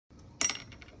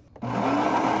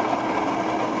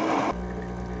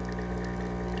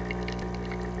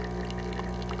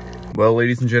Well,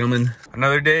 ladies and gentlemen,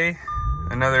 another day,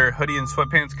 another hoodie and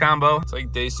sweatpants combo. It's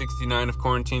like day 69 of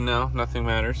quarantine now. Nothing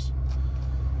matters.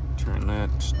 Turn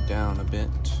that down a bit.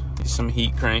 Some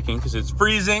heat cranking because it's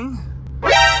freezing.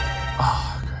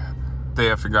 Oh, crap. Day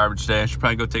after garbage day. I should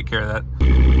probably go take care of that.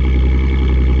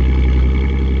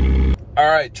 All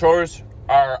right, chores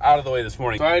are out of the way this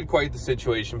morning. So I had quite the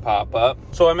situation pop up.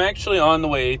 So I'm actually on the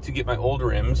way to get my old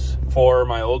rims for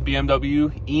my old BMW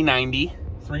E90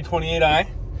 328i.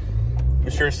 I'm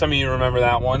sure some of you remember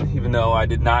that one, even though I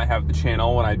did not have the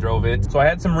channel when I drove it. So I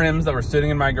had some rims that were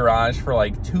sitting in my garage for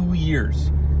like 2 years.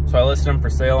 So I listed them for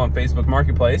sale on Facebook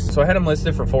Marketplace. So I had them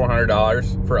listed for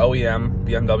 $400 for OEM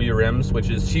BMW rims, which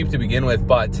is cheap to begin with,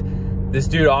 but this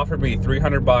dude offered me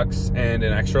 300 bucks and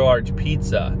an extra large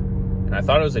pizza. And I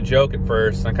thought it was a joke at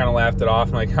first, and I kind of laughed it off.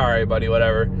 I'm like, all right, buddy,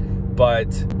 whatever. But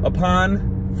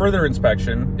upon further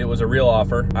inspection, it was a real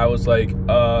offer. I was like,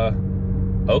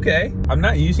 okay. I'm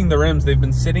not using the rims. They've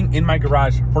been sitting in my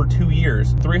garage for 2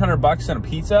 years. 300 bucks and a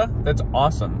pizza? That's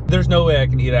awesome. There's no way I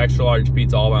can eat an extra large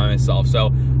pizza all by myself. So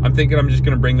I'm thinking I'm just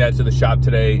gonna bring that to the shop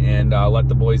today and let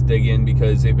the boys dig in,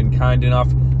 because they've been kind enough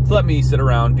to let me sit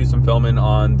around, do some filming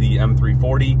on the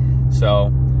M340.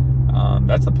 So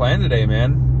that's the plan today,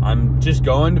 man. I'm just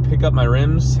going to pick up my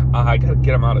rims. I gotta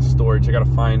get them out of storage. I gotta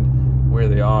find where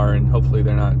they are, and hopefully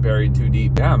they're not buried too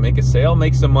deep. Yeah, make a sale,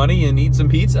 make some money, and eat some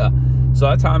pizza. So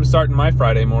that's how I'm starting my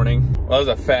Friday morning. Well, that was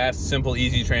a fast, simple,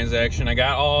 easy transaction. I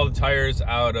got all the tires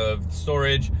out of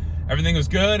storage. Everything was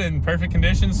good and perfect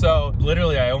condition. So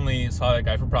literally I only saw that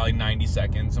guy for probably 90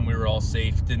 seconds and we were all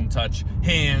safe, didn't touch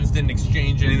hands, didn't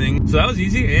exchange anything. So that was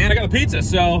easy, and I got the pizza.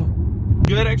 So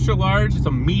good extra large, it's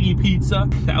a meaty pizza.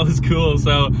 That was cool.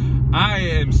 So I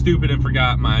am stupid and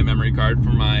forgot my memory card for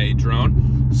my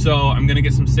drone. So I'm gonna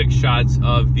get some sick shots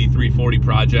of the 340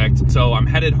 project. So I'm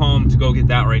headed home to go get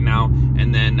that right now,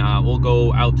 and then we'll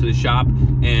go out to the shop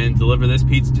and deliver this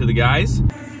pizza to the guys.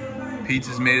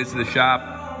 Pizza's made it to the shop.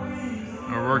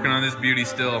 We're working on this beauty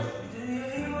still.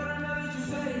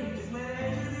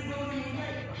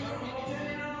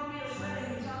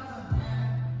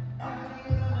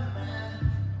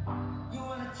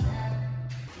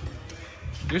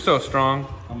 You're so strong.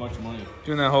 How much money?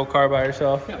 Doing that whole car by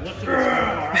yourself. Yeah, lift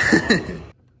it.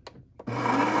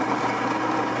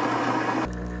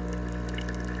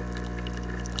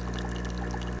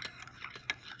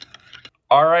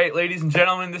 All right, ladies and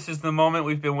gentlemen, this is the moment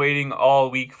we've been waiting all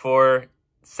week for.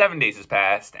 7 days has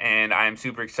passed, and I'm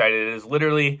super excited. It is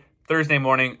literally Thursday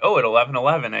morning. Oh, at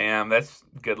 11:11 a.m. That's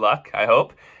good luck, I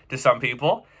hope, to some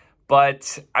people.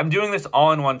 But I'm doing this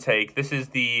all in one take. This is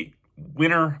the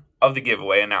winner of the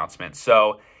giveaway announcement.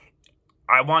 So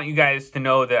I want you guys to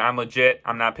know that I'm legit.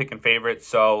 I'm not picking favorites.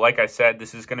 So like I said,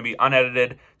 this is going to be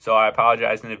unedited. So I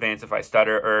apologize in advance if I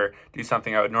stutter or do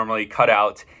something I would normally cut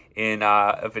out in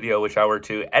a video, which I were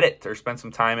to edit or spend some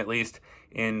time at least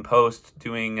in post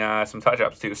doing some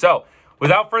touch-ups too. So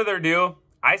without further ado,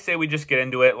 I say we just get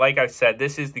into it. Like I said,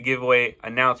 this is the giveaway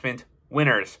announcement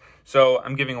winners. So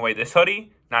I'm giving away this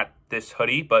hoodie, not this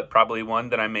hoodie, but probably one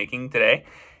that I'm making today,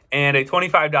 and a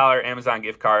 $25 Amazon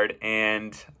gift card,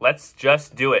 and let's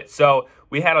just do it. So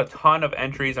we had a ton of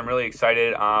entries. I'm really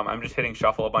excited. I'm just hitting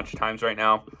shuffle a bunch of times right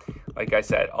now. Like I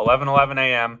said, 11:11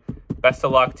 a.m. Best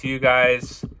of luck to you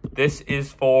guys. This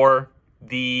is for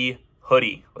the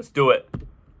hoodie. Let's do it.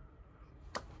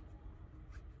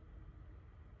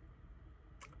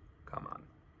 Come on.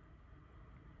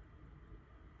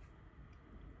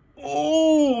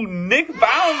 Oh, Nick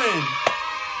Bauman.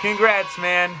 Congrats,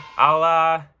 man.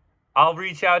 I'll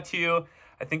reach out to you.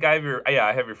 I think I have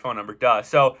your phone number. Duh.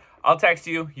 So I'll text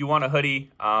you. You want a hoodie?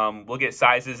 We'll get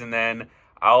sizes, and then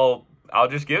I'll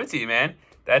just give it to you, man.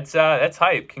 That's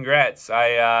hype. Congrats.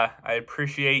 I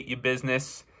appreciate your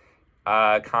business.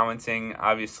 Commenting.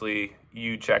 Obviously,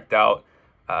 you checked out.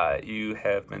 You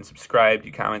have been subscribed.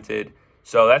 You commented.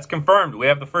 So that's confirmed. We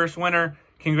have the first winner.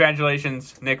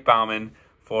 Congratulations, Nick Bauman,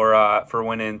 for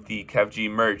winning the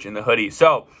KevG merch in the hoodie.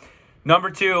 So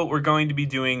number 2, we're going to be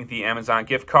doing the Amazon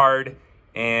gift card.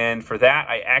 And for that,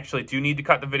 I actually do need to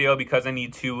cut the video because I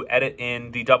need to edit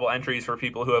in the double entries for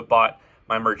people who have bought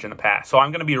my merch in the past. So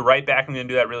I'm going to be right back. I'm going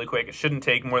to do that really quick. It shouldn't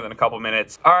take more than a couple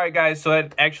minutes. All right, guys. So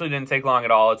that actually didn't take long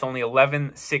at all. It's only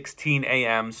 11:16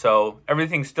 a.m. So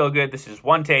everything's still good. This is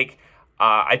one take.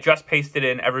 I just pasted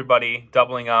in everybody,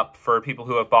 doubling up for people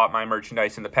who have bought my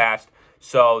merchandise in the past.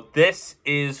 So this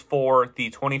is for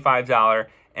the $25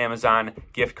 Amazon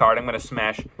gift card. I'm going to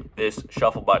smash this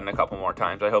shuffle button a couple more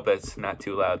times. I hope that's not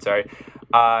too loud. Sorry.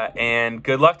 And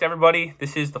good luck to everybody.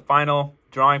 This is the final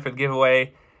drawing for the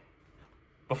giveaway.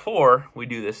 Before we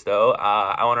do this, though,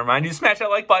 I want to remind you to smash that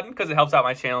like button because it helps out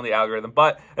my channel and the algorithm.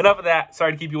 But enough of that.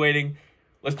 Sorry to keep you waiting.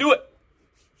 Let's do it.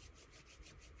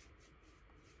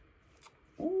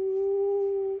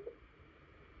 Ooh.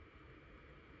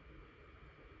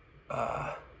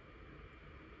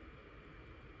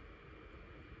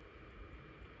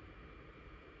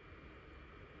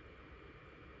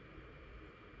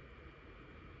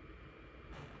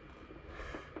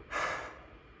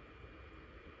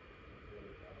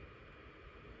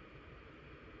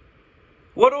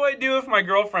 What do I do if my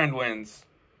girlfriend wins?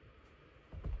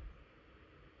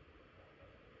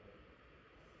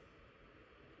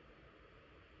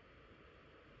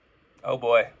 Oh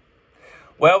boy.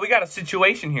 Well, we got a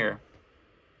situation here.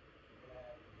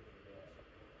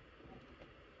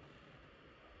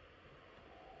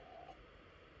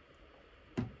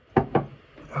 Oh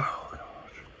gosh.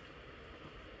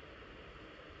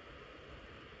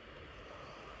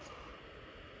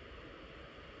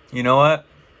 You know what?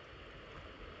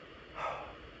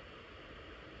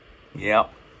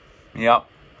 Yep.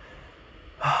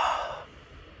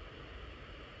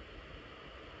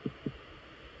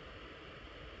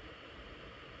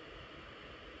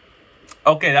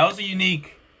 Okay, that was a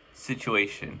unique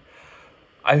situation.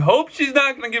 I hope she's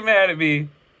not going to get mad at me.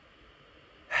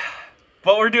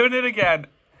 But we're doing it again.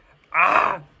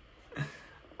 All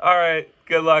right,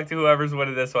 good luck to whoever's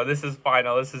winning this one. This is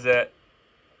final. This is it.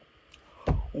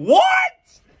 What?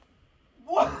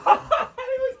 What?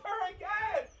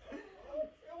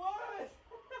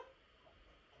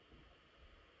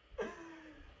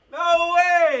 No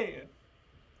way!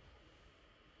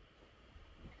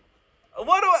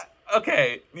 What do I...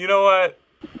 Okay, you know what?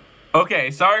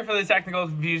 Okay, sorry for the technical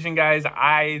confusion, guys.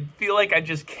 I feel like I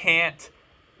just can't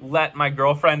let my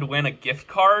girlfriend win a gift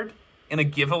card in a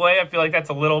giveaway. I feel like that's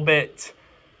a little bit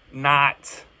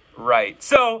not right.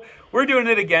 So, we're doing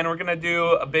it again. We're going to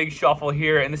do a big shuffle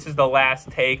here, and this is the last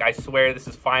take. I swear this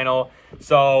is final.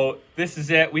 So, this is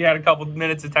it. We had a couple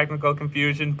minutes of technical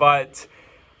confusion, but...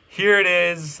 here it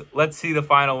is. Let's see the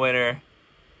final winner.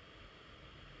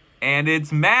 And it's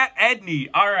Matt Edney.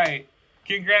 All right.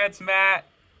 Congrats, Matt.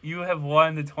 You have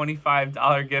won the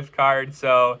 $25 gift card.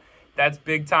 So that's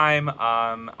big time.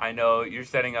 I know you're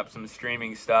setting up some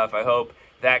streaming stuff. I hope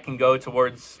that can go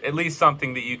towards at least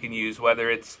something that you can use, whether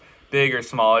it's big or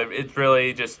small. It's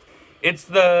really just, it's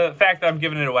the fact that I'm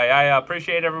giving it away. I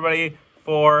appreciate everybody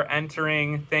for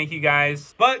entering. Thank you,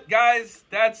 guys. But, guys,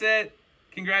 that's it.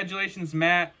 Congratulations,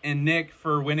 Matt and Nick,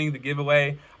 for winning the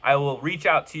giveaway. I will reach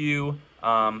out to you.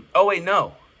 Oh, wait,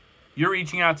 no. You're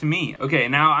reaching out to me. Okay,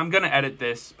 now I'm going to edit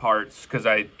this part because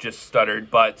I just stuttered,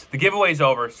 but the giveaway's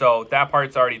over, so that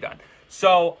part's already done.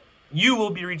 So you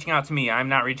will be reaching out to me. I'm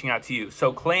not reaching out to you.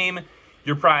 So claim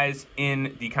your prize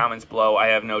in the comments below. I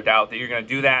have no doubt that you're going to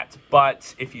do that,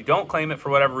 but if you don't claim it for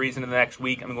whatever reason in the next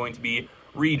week, I'm going to be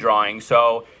redrawing.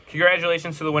 So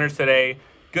congratulations to the winners today.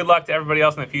 Good luck to everybody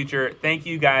else in the future. Thank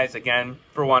you guys again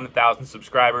for 1,000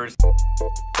 subscribers.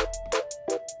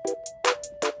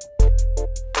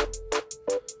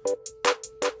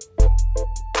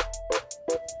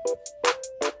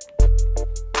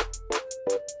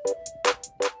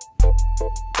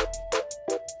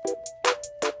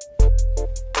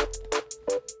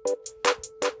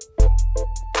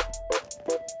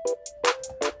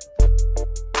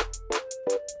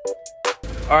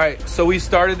 All right, so we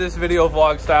started this video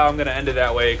vlog style. I'm gonna end it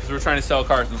that way because we're trying to sell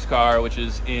Carson's car, which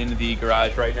is in the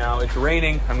garage right now. It's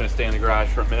raining. I'm gonna stay in the garage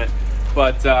for a minute.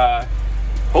 But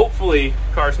hopefully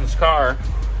Carson's car,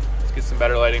 let's get some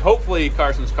better lighting. Hopefully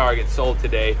Carson's car gets sold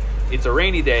today. It's a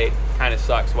rainy day, kind of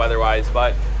sucks weather-wise,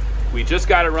 but we just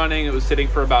got it running. It was sitting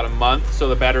for about a month, so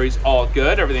the battery's all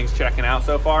good. Everything's checking out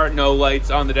so far. No lights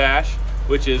on the dash,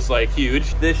 which is like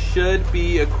huge. This should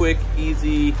be a quick,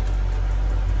 easy,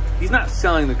 he's not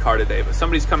selling the car today, but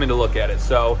somebody's coming to look at it.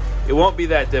 So it won't be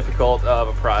that difficult of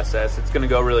a process. It's gonna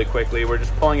go really quickly. We're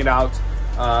just pulling it out.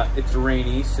 It's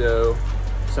rainy, so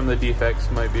some of the defects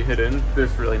might be hidden.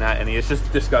 There's really not any. It's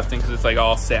just disgusting because it's like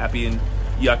all sappy and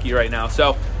yucky right now.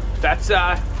 So that's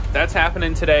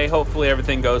happening today. Hopefully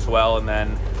everything goes well, and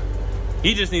then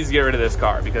he just needs to get rid of this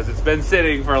car because it's been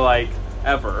sitting for like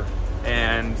ever.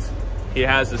 And he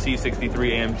has the C63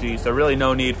 AMG, so really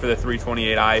no need for the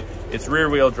 328i. It's rear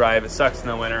wheel drive. It sucks in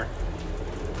the winter,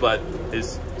 but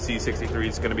his C63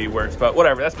 is gonna be worse, but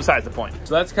whatever, that's besides the point.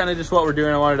 So that's kind of just what we're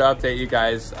doing. I wanted to update you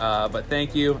guys, but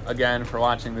thank you again for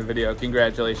watching the video.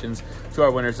 Congratulations to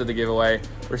our winners of the giveaway.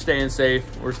 We're staying safe,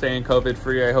 we're staying COVID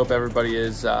free. I hope everybody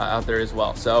is out there as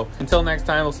well. So until next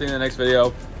time, we'll see you in the next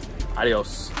video.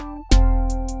 Adios.